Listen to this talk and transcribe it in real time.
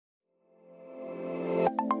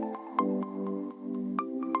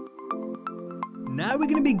Now we're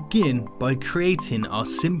going to begin by creating our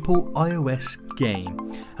simple iOS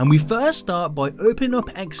game, and we first start by opening up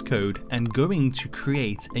Xcode and going to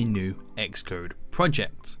create a new Xcode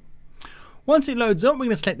project. Once it loads up, we're going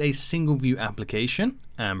to select a single view application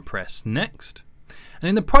and press next, and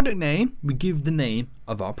in the product name we give the name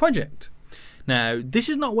of our project. Now this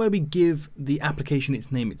is not where we give the application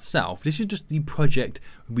its name itself, this is just the project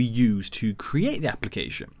we use to create the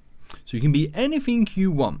application. So it can be anything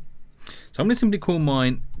you want. So I'm going to simply call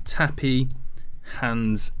mine Tappy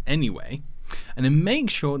Hands Anyway, and then make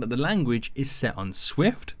sure that the language is set on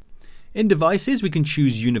Swift. In devices we can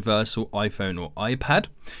choose universal, iPhone or iPad.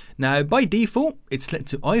 Now by default it's set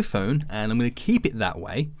to iPhone and I'm going to keep it that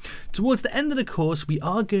way. Towards the end of the course we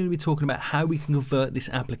are going to be talking about how we can convert this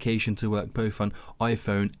application to work both on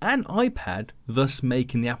iPhone and iPad, thus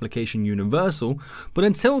making the application universal. But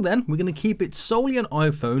until then we're going to keep it solely on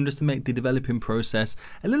iPhone just to make the developing process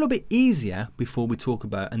a little bit easier before we talk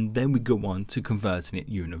about and then we go on to converting it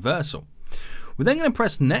universal. We're then going to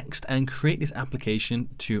press next and create this application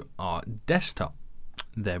to our desktop.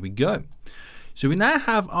 There we go. So we now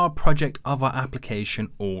have our project of our application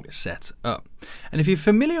all set up. And if you're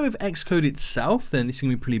familiar with Xcode itself, then this is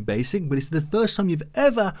going to be pretty basic, but it's the first time you've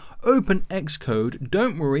ever opened Xcode.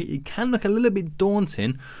 Don't worry, it can look a little bit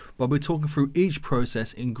daunting, but we're talking through each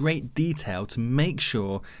process in great detail to make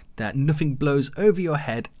sure that nothing blows over your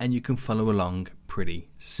head and you can follow along pretty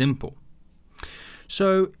simple.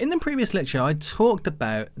 So in the previous lecture I talked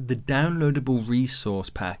about the downloadable resource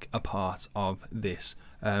pack, a part of this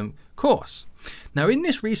course. Now in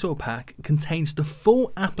this resource pack contains the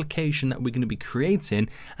full application that we're going to be creating,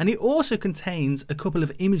 and it also contains a couple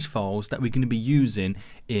of image files that we're going to be using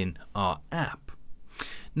in our app.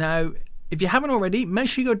 Now if you haven't already, make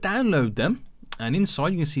sure you go download them. And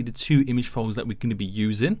inside you can see the two image files that we're going to be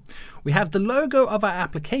using. We have the logo of our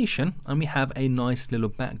application and we have a nice little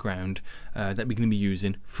background that we're going to be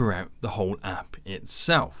using throughout the whole app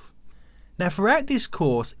itself. Now throughout this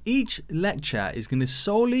course, each lecture is going to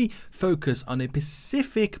solely focus on a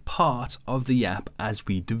specific part of the app as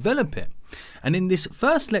we develop it. And in this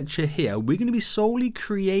first lecture here, we're going to be solely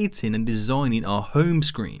creating and designing our home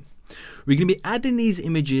screen. We're going to be adding these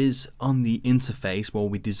images on the interface while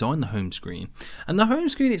we design the home screen, and the home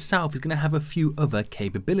screen itself is going to have a few other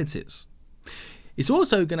capabilities. It's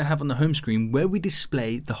also going to have on the home screen where we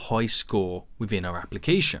display the high score within our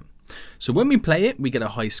application. So when we play it, we get a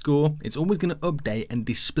high score. It's always going to update and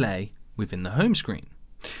display within the home screen.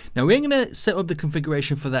 Now we ain't going to set up the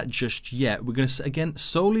configuration for that just yet. We're going to again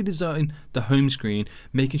solely design the home screen,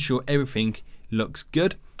 making sure everything looks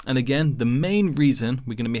good. And again, the main reason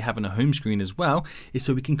we're going to be having a home screen as well is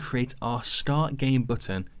so we can create our start game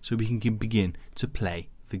button so we can begin to play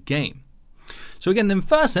the game. So again, then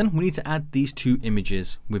we need to add these two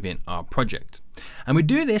images within our project. And we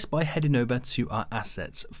do this by heading over to our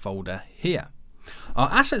assets folder here. Our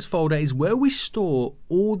assets folder is where we store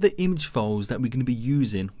all the image files that we're going to be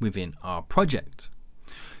using within our project.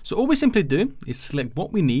 So all we simply do is select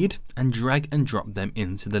what we need and drag and drop them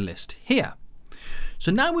into the list here.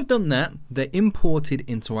 So now we've done that, they're imported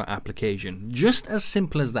into our application. Just as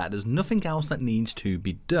simple as that. There's nothing else that needs to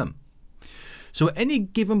be done. So at any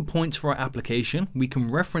given point for our application, we can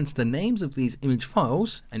reference the names of these image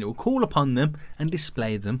files and it will call upon them and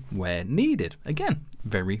display them where needed. Again,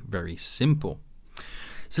 very, very simple.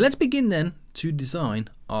 So let's begin then to design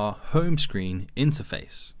our home screen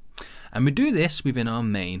interface. And we do this within our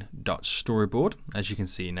main.storyboard, as you can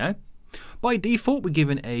see now. By default, we're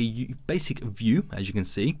given a basic view, as you can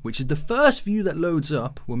see, which is the first view that loads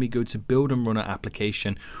up when we go to build and run our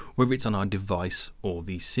application, whether it's on our device or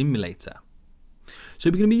the simulator. So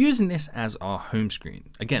we're going to be using this as our home screen.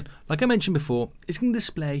 Again, like I mentioned before, it's going to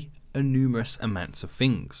display a numerous amounts of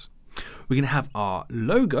things. We're going to have our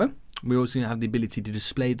logo. We're also going to have the ability to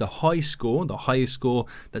display the high score, the highest score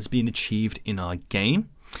that's been achieved in our game.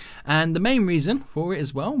 And the main reason for it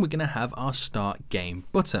as well, we're going to have our start game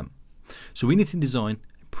button. So we need to design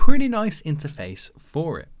a pretty nice interface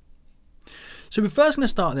for it. So we're first going to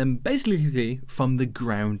start then basically from the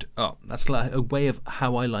ground up. That's like a way of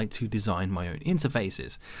how I like to design my own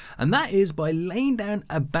interfaces. And that is by laying down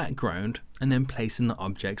a background and then placing the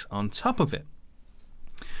objects on top of it.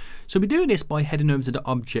 So we do this by heading over to the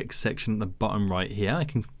objects section at the bottom right here. I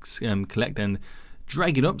can collect and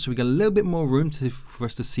drag it up so we get a little bit more room for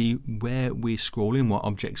us to see where we're scrolling, what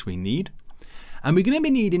objects we need. And we're going to be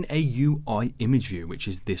needing a UI image view, which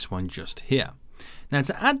is this one just here. Now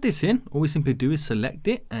to add this in, all we simply do is select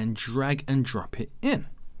it and drag and drop it in.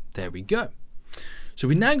 There we go. So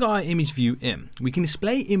we now got our image view in. We can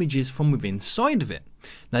display images from within inside of it.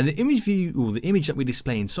 Now the image view, or the image that we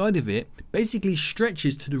display inside of it, basically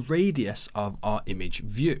stretches to the radius of our image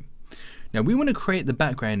view. Now we want to create the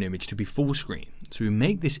background image to be full screen. So we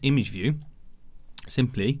make this image view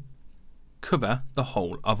simply cover the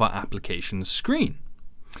whole of our application screen.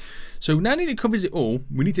 So now that it covers it all,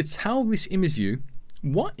 we need to tell this image view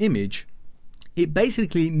what image it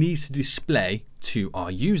basically needs to display to our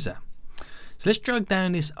user. So let's drag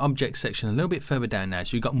down this object section a little bit further down now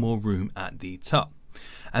so we've got more room at the top.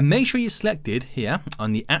 And make sure you're selected here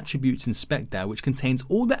on the attributes inspector, which contains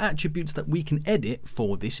all the attributes that we can edit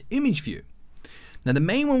for this image view. Now the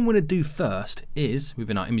main one we want to do first is,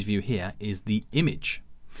 within our image view here, is the image.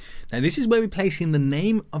 Now this is where we're placing the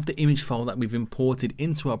name of the image file that we've imported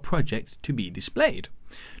into our project to be displayed.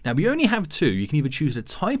 Now we only have two. You can either choose to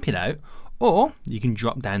type it out, or you can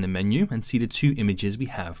drop down the menu and see the two images we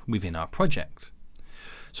have within our project.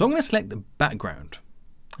 So I'm going to select the background.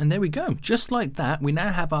 And there we go. Just like that, we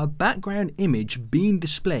now have our background image being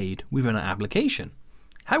displayed within our application.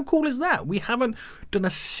 How cool is that? We haven't done a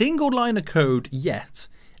single line of code yet,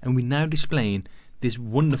 and we're now displaying this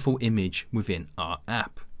wonderful image within our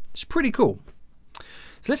app. It's pretty cool.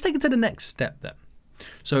 So let's take it to the next step then.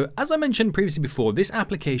 So as I mentioned previously before, this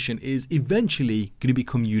application is eventually going to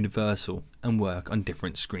become universal and work on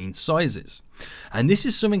different screen sizes. And this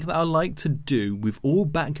is something that I like to do with all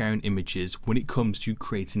background images when it comes to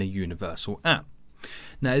creating a universal app.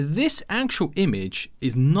 Now this actual image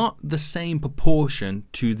is not the same proportion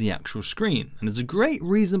to the actual screen, and there's a great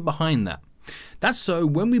reason behind that. That's so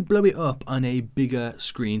when we blow it up on a bigger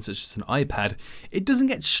screen such as an iPad, it doesn't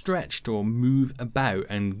get stretched or move about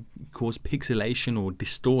and cause pixelation or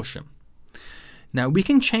distortion. Now we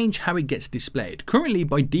can change how it gets displayed. Currently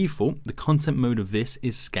by default, the content mode of this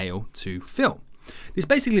is scale to fill. This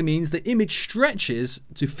basically means the image stretches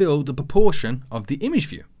to fill the proportion of the image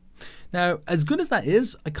view. Now as good as that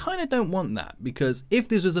is, I kind of don't want that, because if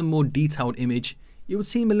this was a more detailed image, it would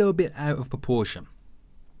seem a little bit out of proportion.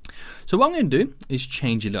 So what I'm going to do is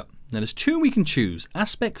change it up. Now there's two we can choose,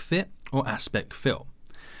 aspect fit or aspect fill.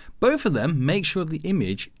 Both of them make sure the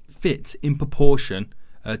image fits in proportion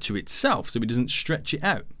to itself, so it doesn't stretch it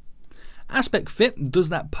out. Aspect fit does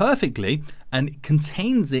that perfectly and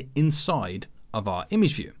contains it inside of our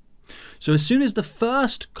image view. So as soon as the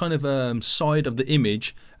first kind of side of the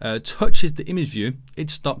image touches the image view, it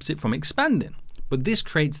stops it from expanding. But this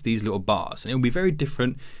creates these little bars, and it will be very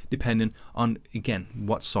different depending on, again,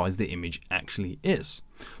 what size the image actually is.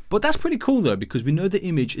 But that's pretty cool though, because we know the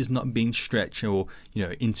image is not being stretched or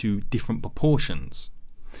into different proportions.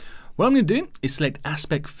 What I'm going to do is select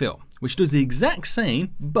aspect fill, which does the exact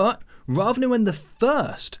same, but rather than when the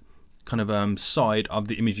first kind of side of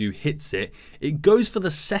the image view hits it, it goes for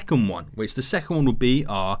the second one, which the second one will be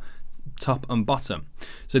our top and bottom.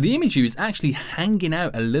 So the image view is actually hanging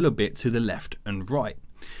out a little bit to the left and right.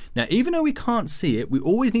 Now even though we can't see it, we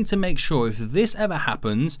always need to make sure if this ever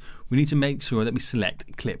happens, we need to make sure that we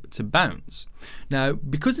select clip to bounce. Now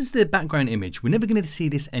because it's the background image, we're never going to see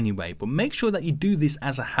this anyway, but make sure that you do this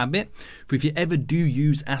as a habit for if you ever do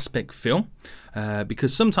use aspect fill,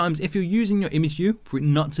 because sometimes if you're using your image view for it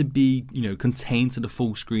not to be contained to the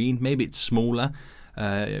full screen, maybe it's smaller,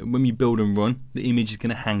 when you build and run, the image is going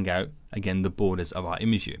to hang out, again, the borders of our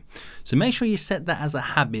image view. So make sure you set that as a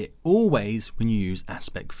habit always when you use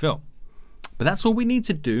aspect fill. But that's all we need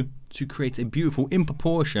to do to create a beautiful in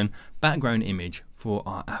proportion background image for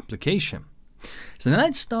our application. So now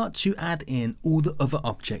let's start to add in all the other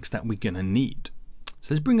objects that we're going to need.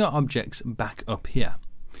 So let's bring our objects back up here.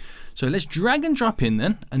 So let's drag and drop in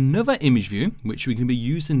then another image view, which we're going to be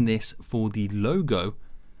using this for the logo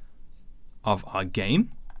of our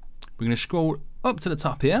game. We're going to scroll up to the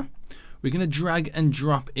top here. We're going to drag and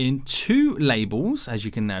drop in two labels, as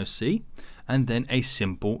you can now see, and then a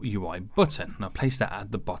simple UI button. Now place that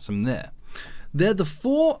at the bottom there. They're the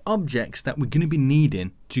four objects that we're going to be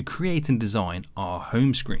needing to create and design our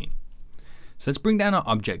home screen. So let's bring down our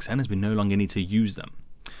objects then, as we no longer need to use them.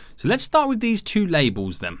 So let's start with these two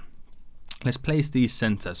labels then. Let's place these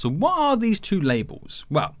center. So what are these two labels?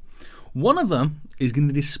 Well, one of them is going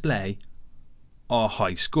to display our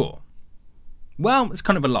high score. Well, it's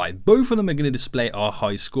kind of a lie. Both of them are going to display our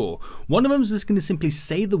high score. One of them is just going to simply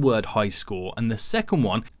say the word high score, and the second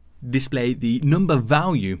one display the number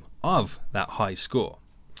value of that high score.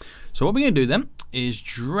 So what we're going to do then is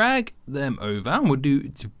drag them over, and we'll do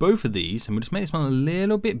to both of these, and we'll just make this one a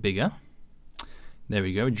little bit bigger. There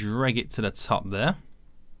we go. Drag it to the top there.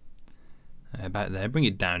 About there. Bring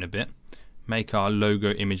it down a bit. Make our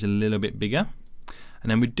logo image a little bit bigger. And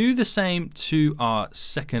then we do the same to our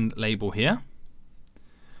second label here.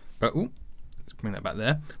 But let's bring that back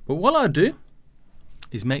there. But what I'll do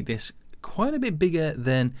is make this quite a bit bigger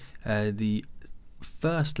than the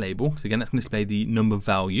first label. So again, that's going to display the number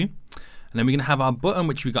value. And then we're going to have our button,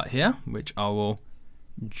 which we got here, which I will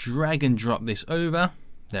drag and drop this over.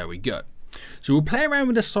 There we go. So we'll play around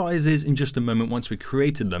with the sizes in just a moment once we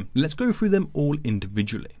created them. Let's go through them all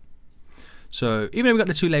individually. So even though we've got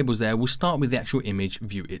the two labels there, we'll start with the actual image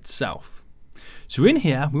view itself. So in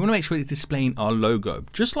here, we want to make sure it's displaying our logo,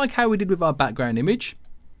 just like how we did with our background image.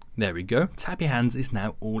 There we go. Tap your hands, it's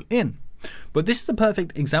now all in. But this is a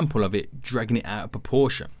perfect example of it dragging it out of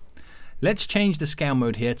proportion. Let's change the scale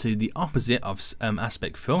mode here to the opposite of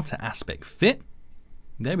aspect fill to aspect fit.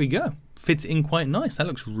 There we go. Fits in quite nice. That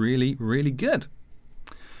looks really, really good.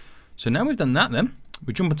 So now we've done that, then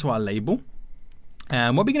we jump into our label.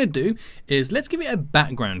 And what we're going to do is let's give it a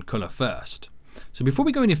background color first. So before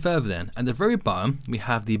we go any further then, at the very bottom, we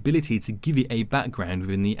have the ability to give it a background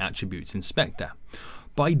within the attributes inspector.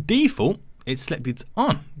 By default, it's selected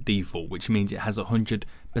on default, which means it has 100%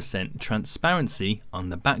 transparency on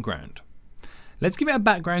the background. Let's give it a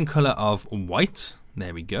background color of white.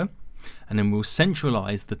 There we go. And then we'll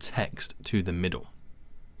centralize the text to the middle.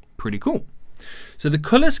 Pretty cool. So the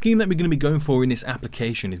color scheme that we're going to be going for in this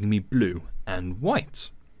application is going to be blue and white.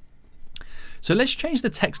 So let's change the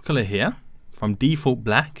text color here from default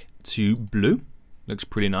black to blue. Looks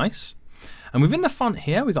pretty nice. And within the font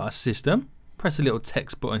here, we got our system. Press the little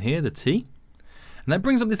text button here, the T. And that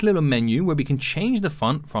brings up this little menu where we can change the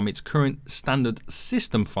font from its current standard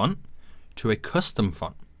system font to a custom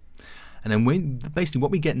font. And then basically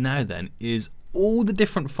what we get now then is all the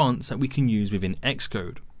different fonts that we can use within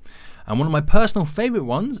Xcode. And one of my personal favorite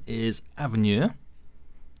ones is Avenue.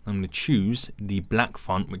 I'm going to choose the black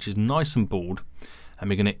font, which is nice and bold. And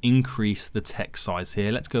we're going to increase the text size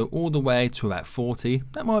here. Let's go all the way to about 40.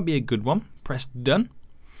 That might be a good one. Press done.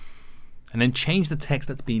 And then change the text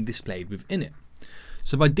that's being displayed within it.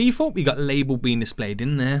 So by default, we got label being displayed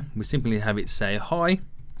in there. We simply have it say high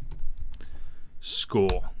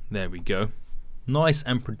score. There we go. Nice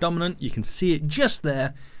and predominant. You can see it just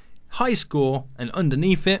there. High score, and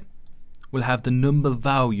underneath it, we'll have the number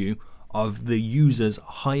value of the user's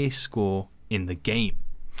highest score in the game.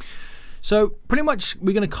 So pretty much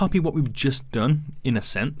we're going to copy what we've just done in a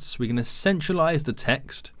sense. We're going to centralize the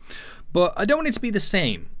text, but I don't want it to be the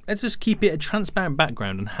same. Let's just keep it a transparent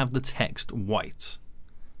background and have the text white.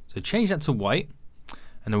 So change that to white,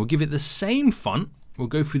 and then we'll give it the same font. We'll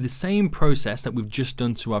go through the same process that we've just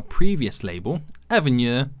done to our previous label,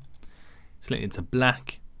 Avenue, select it to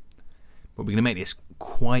black, but we're going to make this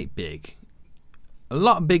quite big. A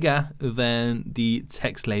lot bigger than the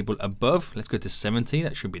text label above. Let's go to 70,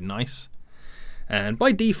 that should be nice. And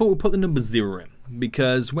by default, we'll put the number 0 in,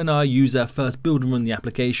 because when our user first build and run the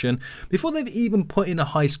application, before they've even put in a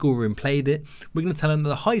high score and played it, we're going to tell them that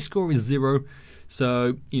the high score is 0.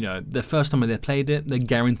 So, you know, the first time they played it, they're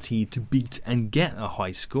guaranteed to beat and get a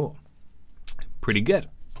high score. Pretty good.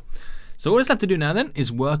 So all it's left to do now then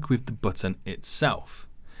is work with the button itself.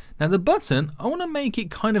 Now the button, I want to make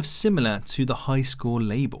it kind of similar to the high score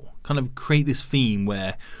label. Kind of create this theme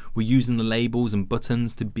where we're using the labels and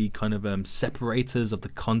buttons to be kind of separators of the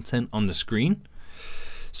content on the screen.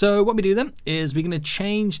 So what we do then is we're going to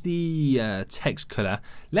change the text color.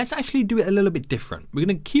 Let's actually do it a little bit different. We're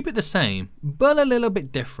going to keep it the same, but a little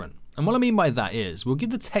bit different. And what I mean by that is we'll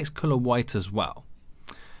give the text color white as well.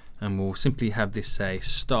 And we'll simply have this say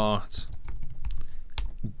start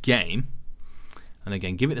game. And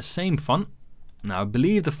again, give it the same font. Now I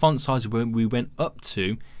believe the font size we went up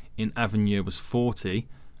to in Avenue was 40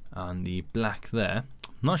 and the black there.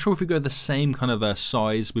 I'm not sure if we go the same kind of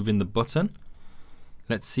size within the button.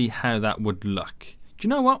 Let's see how that would look. Do you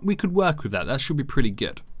know what? We could work with that. That should be pretty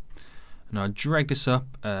good. And I'll drag this up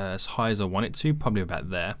as high as I want it to, probably about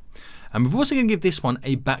there. And we're also going to give this one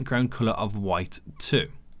a background color of white too.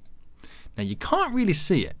 Now you can't really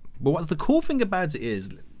see it, but what's the cool thing about it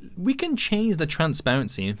is we can change the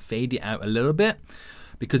transparency and fade it out a little bit,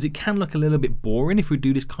 because it can look a little bit boring if we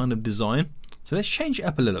do this kind of design. So let's change it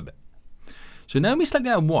up a little bit. So now we select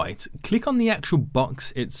out white, click on the actual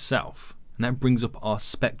box itself, and that brings up our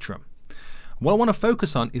spectrum. What I want to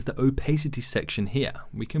focus on is the opacity section here.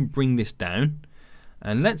 We can bring this down,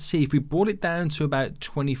 and let's see if we brought it down to about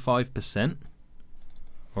 25%,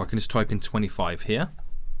 or I can just type in 25 here,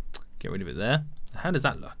 get rid of it there. How does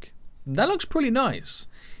that look? That looks pretty nice.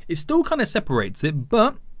 It still kind of separates it,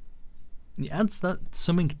 but it adds that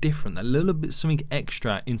something different, a little bit something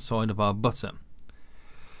extra inside of our button.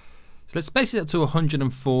 So let's base it up to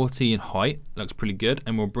 140 in height. Looks pretty good.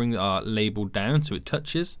 And we'll bring our label down so it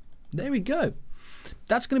touches. There we go.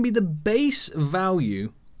 That's going to be the base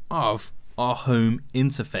value of our home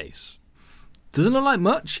interface. Doesn't look like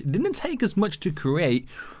much, it didn't take as much to create,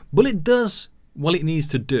 but it does what it needs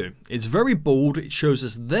to do. It's very bold, it shows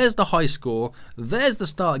us there's the high score, there's the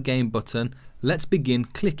start game button, let's begin,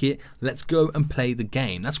 click it, let's go and play the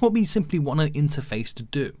game. That's what we simply want an interface to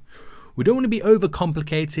do. We don't want to be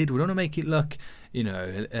overcomplicated, we don't want to make it look, you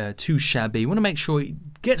know, too shabby. We want to make sure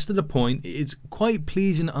it gets to the point, it's quite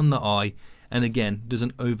pleasing on the eye, and again,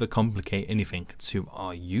 doesn't overcomplicate anything to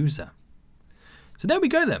our user. So there we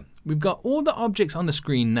go then. We've got all the objects on the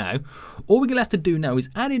screen now. All we're going to have to do now is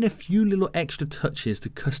add in a few little extra touches to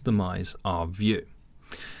customize our view.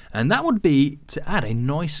 And that would be to add a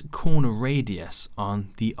nice corner radius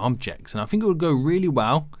on the objects. And I think it would go really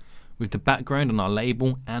well with the background on our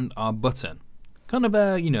label and our button. Kind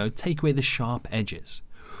of you know, take away the sharp edges.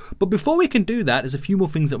 But before we can do that, there's a few more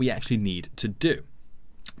things that we actually need to do.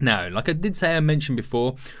 Now, like I mentioned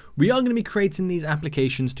before, we are going to be creating these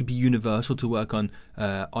applications to be universal, to work on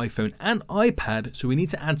iPhone and iPad, so we need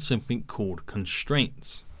to add something called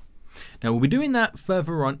constraints. Now, we'll be doing that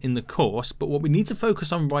further on in the course, but what we need to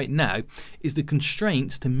focus on right now is the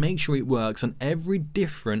constraints to make sure it works on every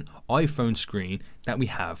different iPhone screen that we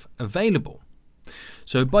have available.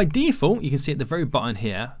 So by default, you can see at the very bottom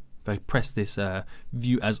here, if I press this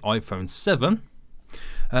view as iPhone 7,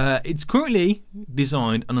 it's currently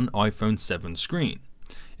designed on an iPhone 7 screen.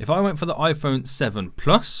 If I went for the iPhone 7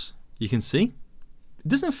 Plus, you can see it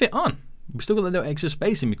doesn't fit on. We've still got a little extra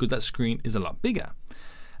spacing because that screen is a lot bigger.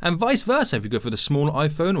 And vice versa, if you go for the smaller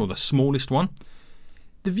iPhone or the smallest one,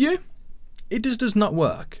 the view, it just does not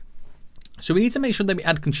work. So we need to make sure that we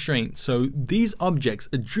add constraints so these objects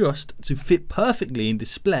adjust to fit perfectly and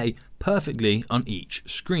display perfectly on each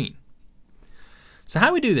screen. So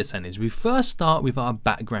how we do this then is we first start with our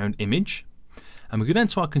background image, and we go down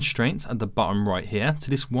to our constraints at the bottom right here to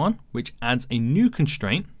this one, which adds a new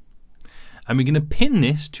constraint, and we're going to pin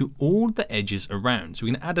this to all the edges around. So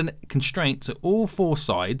we're going to add a constraint to all four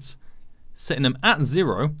sides, setting them at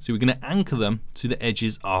 0, so we're going to anchor them to the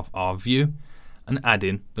edges of our view and add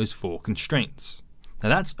in those 4 constraints. Now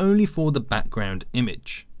that's only for the background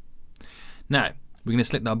image. Now we're going to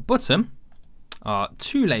select our button, our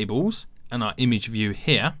 2 labels, and our image view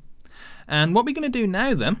here. And what we're going to do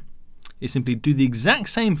now then is simply do the exact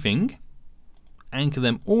same thing, anchor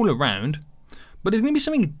them all around, but there's going to be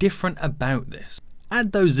something different about this.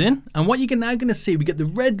 Add those in, and what you're now going to see, we get the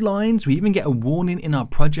red lines, we even get a warning in our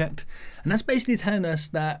project, and that's basically telling us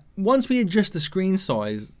that once we adjust the screen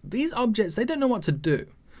size, these objects, they don't know what to do.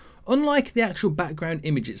 Unlike the actual background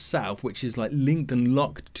image itself, which is like linked and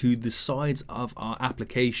locked to the sides of our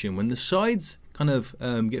application, when the sides kind of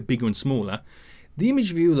get bigger and smaller, the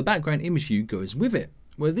image view or the background image view goes with it.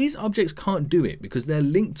 Well, these objects can't do it because they're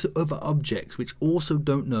linked to other objects which also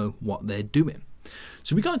don't know what they're doing.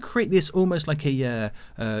 So we got to create this almost like a,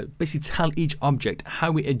 basically tell each object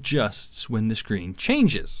how it adjusts when the screen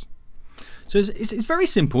changes. So it's very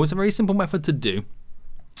simple, it's a very simple method to do.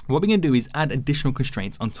 What we're going to do is add additional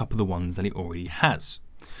constraints on top of the ones that it already has.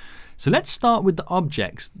 So let's start with the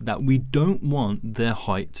objects that we don't want their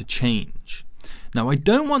height to change. Now I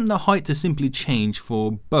don't want the height to simply change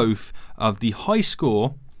for both of the high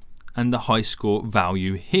score and the high score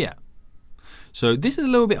value here. So this is a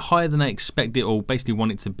little bit higher than I expected or basically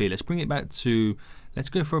want it to be. Let's bring it back to, let's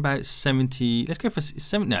go for about 70, let's go for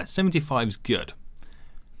 75 is good.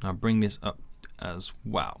 I'll bring this up as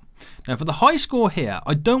well. Now for the high score here,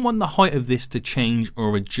 I don't want the height of this to change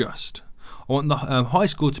or adjust. I want the high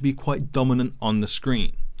score to be quite dominant on the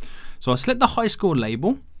screen. So I'll select the high score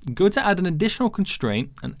label, go to add an additional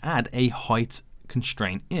constraint and add a height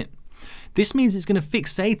constraint in. This means it's going to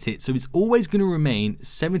fixate it, so it's always going to remain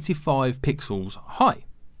 75 pixels high.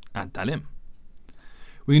 Add that in.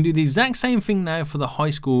 We can do the exact same thing now for the high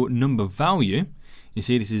score number value. You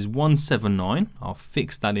see this is 179. I'll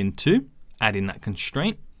fix that in too, add in that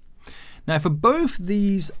constraint. Now for both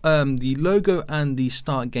these, the logo and the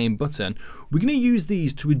start game button, we're going to use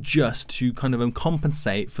these to adjust to kind of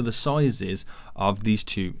compensate for the sizes of these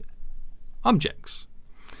 2 objects.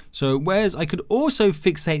 So whereas I could also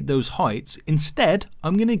fixate those heights, instead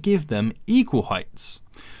I'm going to give them equal heights.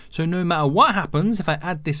 So no matter what happens, if I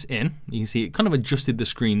add this in, you can see it kind of adjusted the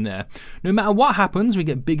screen there. No matter what happens, we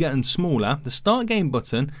get bigger and smaller. The start game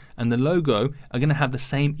button and the logo are going to have the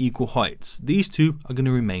same equal heights. These 2 are going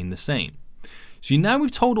to remain the same. So now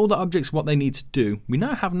we've told all the objects what they need to do. We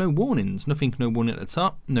now have no warnings, no warning at the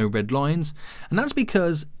top, no red lines. And that's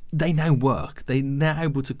because they now work. They're now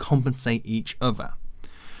able to compensate each other.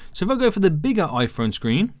 So if I go for the bigger iPhone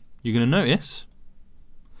screen, you're going to notice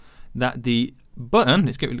that the button,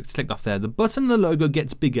 let's get it selected off there. The button and the logo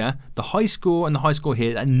gets bigger. The high score and the high score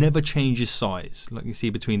here, that never changes size. Like you see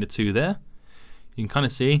between the two there, you can kind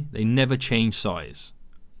of see they never change size.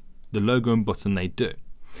 The logo and button, they do.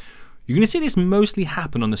 You're going to see this mostly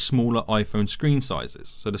happen on the smaller iPhone screen sizes.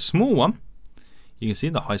 So the small one, you can see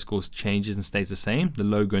the high score changes and stays the same. The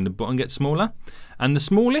logo and the button get smaller. And the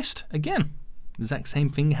smallest, again, the exact same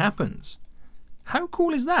thing happens. How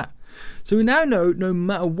cool is that? So we now know no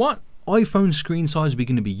matter what iPhone screen size we're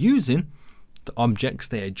going to be using, the objects,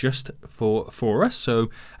 they adjust for us. So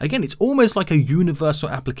again, it's almost like a universal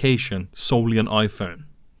application solely on iPhone.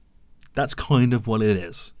 That's kind of what it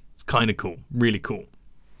is. It's kind of cool, really cool.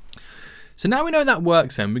 So now we know that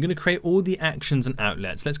works then, we're going to create all the actions and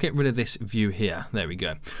outlets. Let's get rid of this view here. There we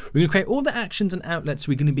go. We're going to create all the actions and outlets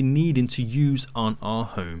we're going to be needing to use on our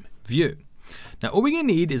home view. Now all we're going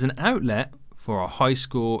to need is an outlet for our high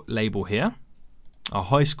score label here, our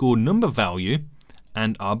high score number value,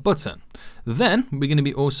 and our button. Then we're going to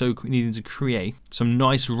be also needing to create some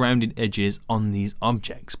nice rounded edges on these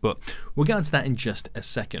objects, but we'll get into that in just a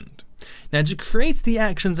second. Now to create the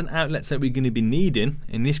actions and outlets that we're going to be needing,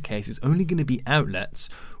 in this case it's only going to be outlets,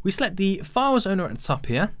 we select the files owner at the top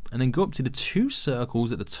here and then go up to the two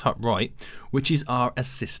circles at the top right, which is our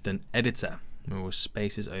assistant editor. More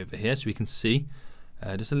spaces over here so we can see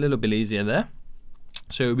just a little bit easier there.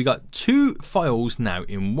 So we got two files now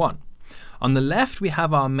in one. On the left we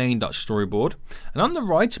have our main.storyboard, and on the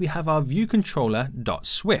right we have our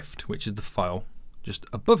viewcontroller.swift, which is the file just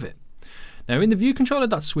above it. Now in the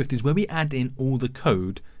viewcontroller.swift is where we add in all the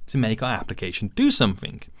code to make our application do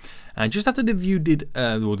something. And just after the view did,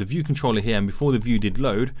 or the view controller here, and before the view did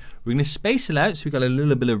load, we're going to space it out so we've got a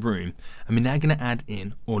little bit of room, and we're now going to add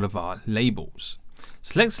in all of our labels.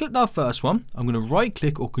 Select our first one. I'm going to right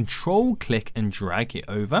click or control click and drag it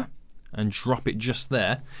over and drop it just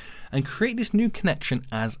there, and create this new connection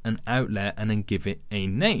as an outlet and then give it a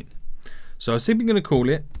name. So I'm simply going to call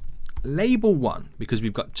it label 1 because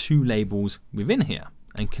we've got two labels within here,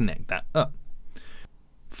 and connect that up.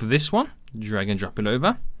 For this one, drag and drop it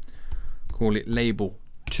over, call it label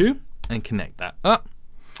 2 and connect that up.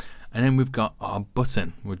 And then we've got our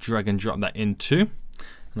button. We'll drag and drop that in too,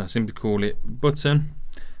 and I'll simply call it button.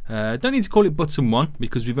 Don't need to call it button 1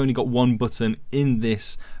 because we've only got one button in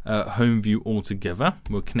this home view altogether.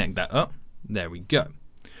 We'll connect that up. There we go.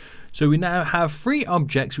 So we now have 3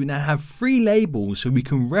 objects, we now have 3 labels, so we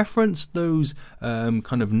can reference those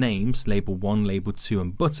kind of names, label 1, label 2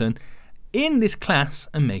 and button, in this class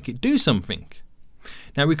and make it do something.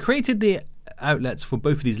 Now we created the outlets for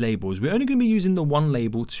both of these labels. We're only going to be using the one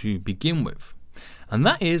label to begin with, and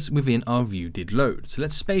that is within our view did load. So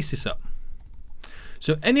let's space this up.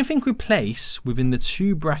 So anything we place within the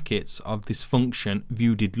 2 brackets of this function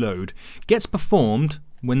view did load gets performed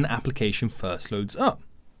when the application first loads up.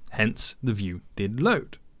 Hence the view did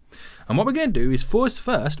load. And what we're going to do is first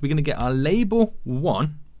we're going to get our label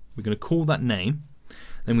 1. We're going to call that name.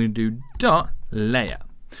 Then we're going to do dot layer.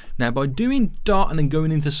 Now by doing dot and then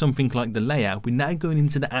going into something like the layer, we're now going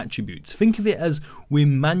into the attributes. Think of it as we're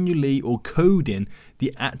manually or coding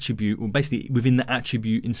the attribute, or basically within the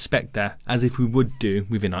attribute inspector, as if we would do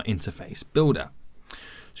within our interface builder.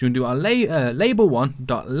 So we're going to do our label 1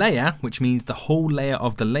 dot layer, which means the whole layer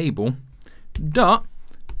of the label, dot,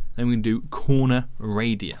 and we're going to do corner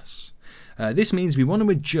radius. This means we want to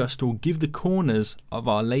adjust or give the corners of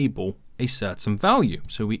our label a certain value.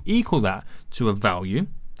 So we equal that to a value,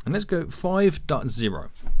 and let's go 5.0.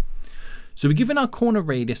 So we're giving our corner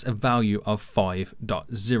radius a value of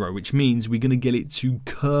 5.0, which means we're going to get it to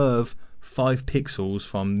curve 5 pixels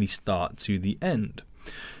from the start to the end.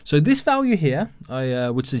 So this value here, I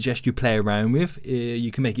would suggest you play around with.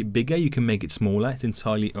 You can make it bigger, you can make it smaller, it's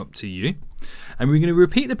entirely up to you. And we're going to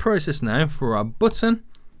repeat the process now for our button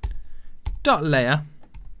dot layer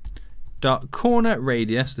dot corner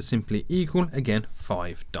radius to simply equal, again,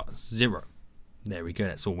 5.0. There we go,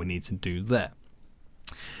 that's all we need to do there.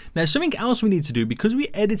 Now something else we need to do, because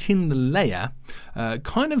we're editing the layer,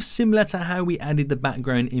 kind of similar to how we added the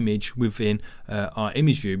background image within our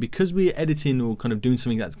image view, because we're editing or kind of doing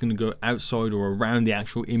something that's going to go outside or around the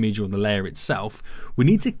actual image or the layer itself, we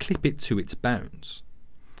need to clip it to its bounds.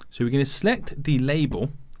 So we're going to select the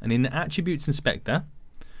label, and in the attributes inspector,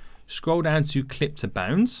 scroll down to clip to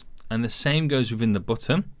bounds, and the same goes within the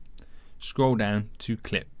button, scroll down to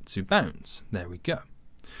clip to bounds. There we go.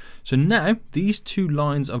 So now these 2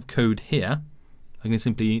 lines of code here are going to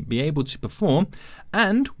simply be able to perform,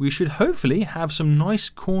 and we should hopefully have some nice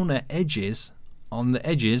corner edges on the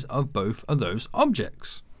edges of both of those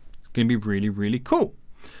objects. It's going to be really, really cool.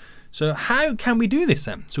 So how can we do this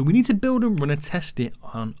then? So we need to build and run and test it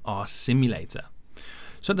on our simulator.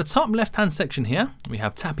 So at the top left hand section here, we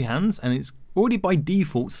have tap your hands, and it's already by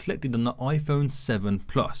default selected on the iPhone 7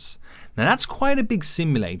 Plus. Now that's quite a big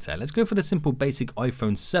simulator. Let's go for the simple basic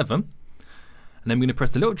iPhone 7. And then we're going to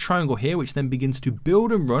press the little triangle here, which then begins to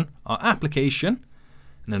build and run our application.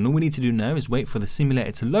 And then all we need to do now is wait for the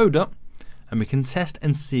simulator to load up, and we can test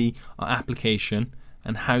and see our application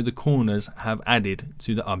and how the corners have added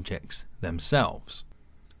to the objects themselves.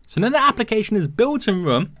 So now the application is built and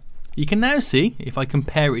run, you can now see, if I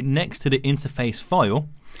compare it next to the interface file,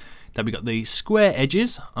 that we got the square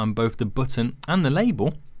edges on both the button and the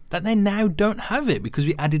label, that they now don't have it because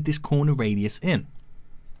we added this corner radius in.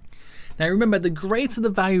 Now remember, the greater the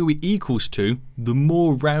value it equals to, the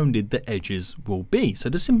more rounded the edges will be. So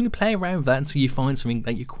just simply play around with that until you find something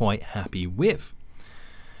that you're quite happy with.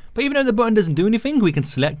 But even though the button doesn't do anything, we can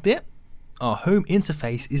select it. Our home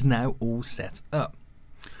interface is now all set up.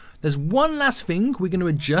 There's one last thing we're going to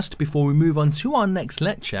adjust before we move on to our next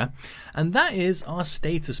lecture, and that is our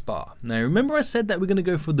status bar. Now remember I said that we're going to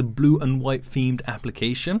go for the blue and white themed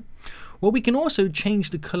application? Well, we can also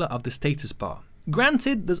change the color of the status bar.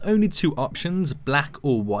 Granted, there's only two options, black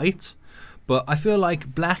or white, but I feel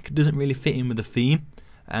like black doesn't really fit in with the theme,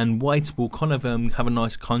 and white will kind of have a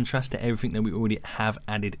nice contrast to everything that we already have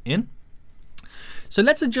added in. So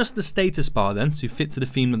let's adjust the status bar then to fit to the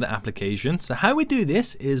theme of the application. So how we do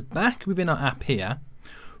this is back within our app here,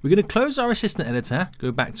 we're going to close our assistant editor,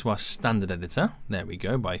 go back to our standard editor. There we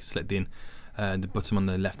go, by selecting the button on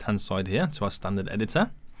the left hand side here to our standard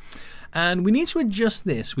editor. And we need to adjust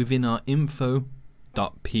this within our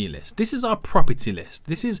info.plist. This is our property list.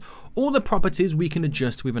 This is all the properties we can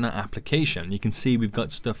adjust within our application. You can see we've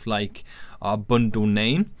got stuff like our bundle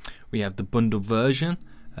name, we have the bundle version,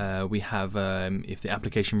 we have if the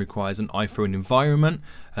application requires an iPhone environment,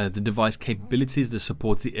 the device capabilities, the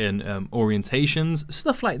supported orientations,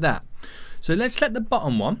 stuff like that. So let's select the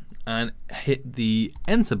bottom one and hit the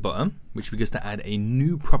enter button, which begins to add a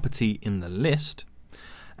new property in the list.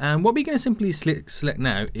 And what we're going to simply select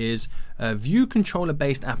now is a view controller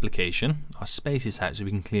based application. Our space is out so we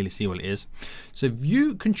can clearly see what it is. So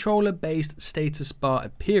view controller based status bar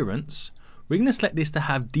appearance, we're going to select this to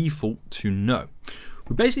have default to no.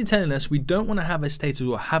 We're basically telling us we don't want to have a status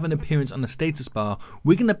or have an appearance on the status bar.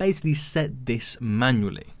 We're going to basically set this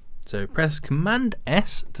manually. So press Command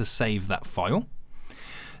S to save that file.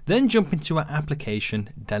 Then jump into our application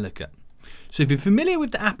delegate. So if you're familiar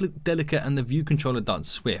with the app delegate and the view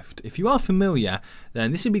controller.swift, if you are familiar,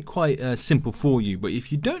 then this will be quite simple for you. But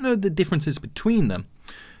if you don't know the differences between them,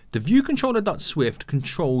 the view controller.swift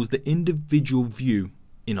controls the individual view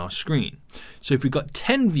in our screen. So if we've got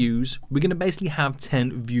 10 views, we're going to basically have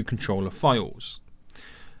 10 view controller files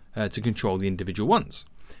to control the individual ones.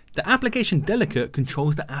 The application delegate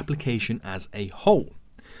controls the application as a whole.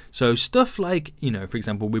 So stuff like, for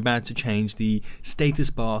example, we're about to change the status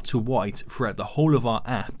bar to white throughout the whole of our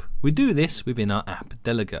app. We do this within our app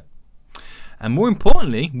delegate. And more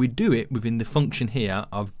importantly, we do it within the function here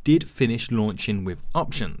of did finish launching with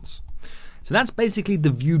options. So that's basically the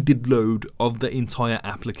view did load of the entire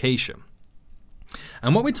application.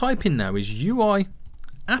 And what we type in now is UI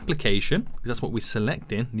application, because that's what we're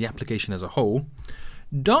selecting, the application as a whole,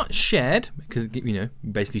 dot shared, because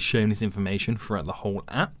basically showing this information throughout the whole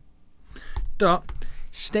app, dot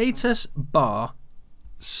status bar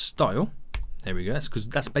style. There we go. That's because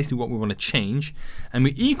that's basically what we want to change, and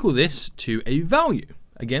we equal this to a value.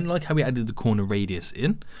 Again, like how we added the corner radius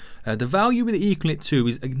in, the value we equal it to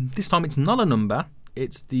is this time it's not a number.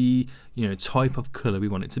 It's the type of color we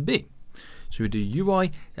want it to be. So we do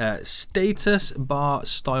UI status bar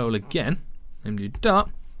style again, and we do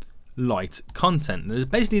dot light content. There's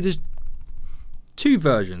basically just two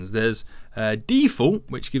versions. There's default,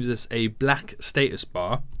 which gives us a black status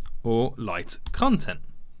bar, or light content.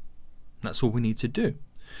 That's all we need to do.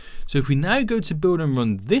 So if we now go to build and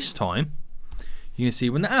run this time, you can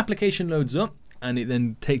see when the application loads up and it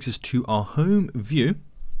then takes us to our home view,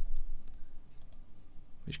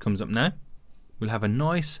 which comes up now, we'll have a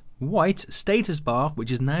nice white status bar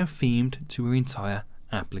which is now themed to our entire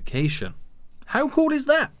application. How cool is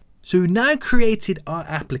that? So we've now created our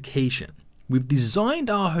application. We've designed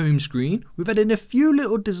our home screen. We've added a few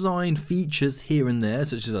little design features here and there,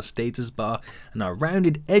 such as our status bar and our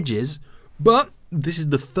rounded edges. But this is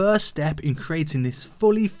the first step in creating this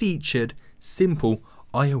fully featured, simple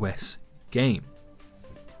iOS game.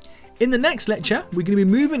 In the next lecture, we're going to be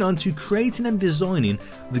moving on to creating and designing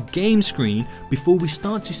the game screen before we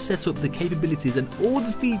start to set up the capabilities and all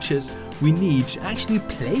the features we need to actually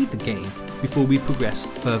play the game before we progress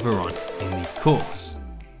further on in the course.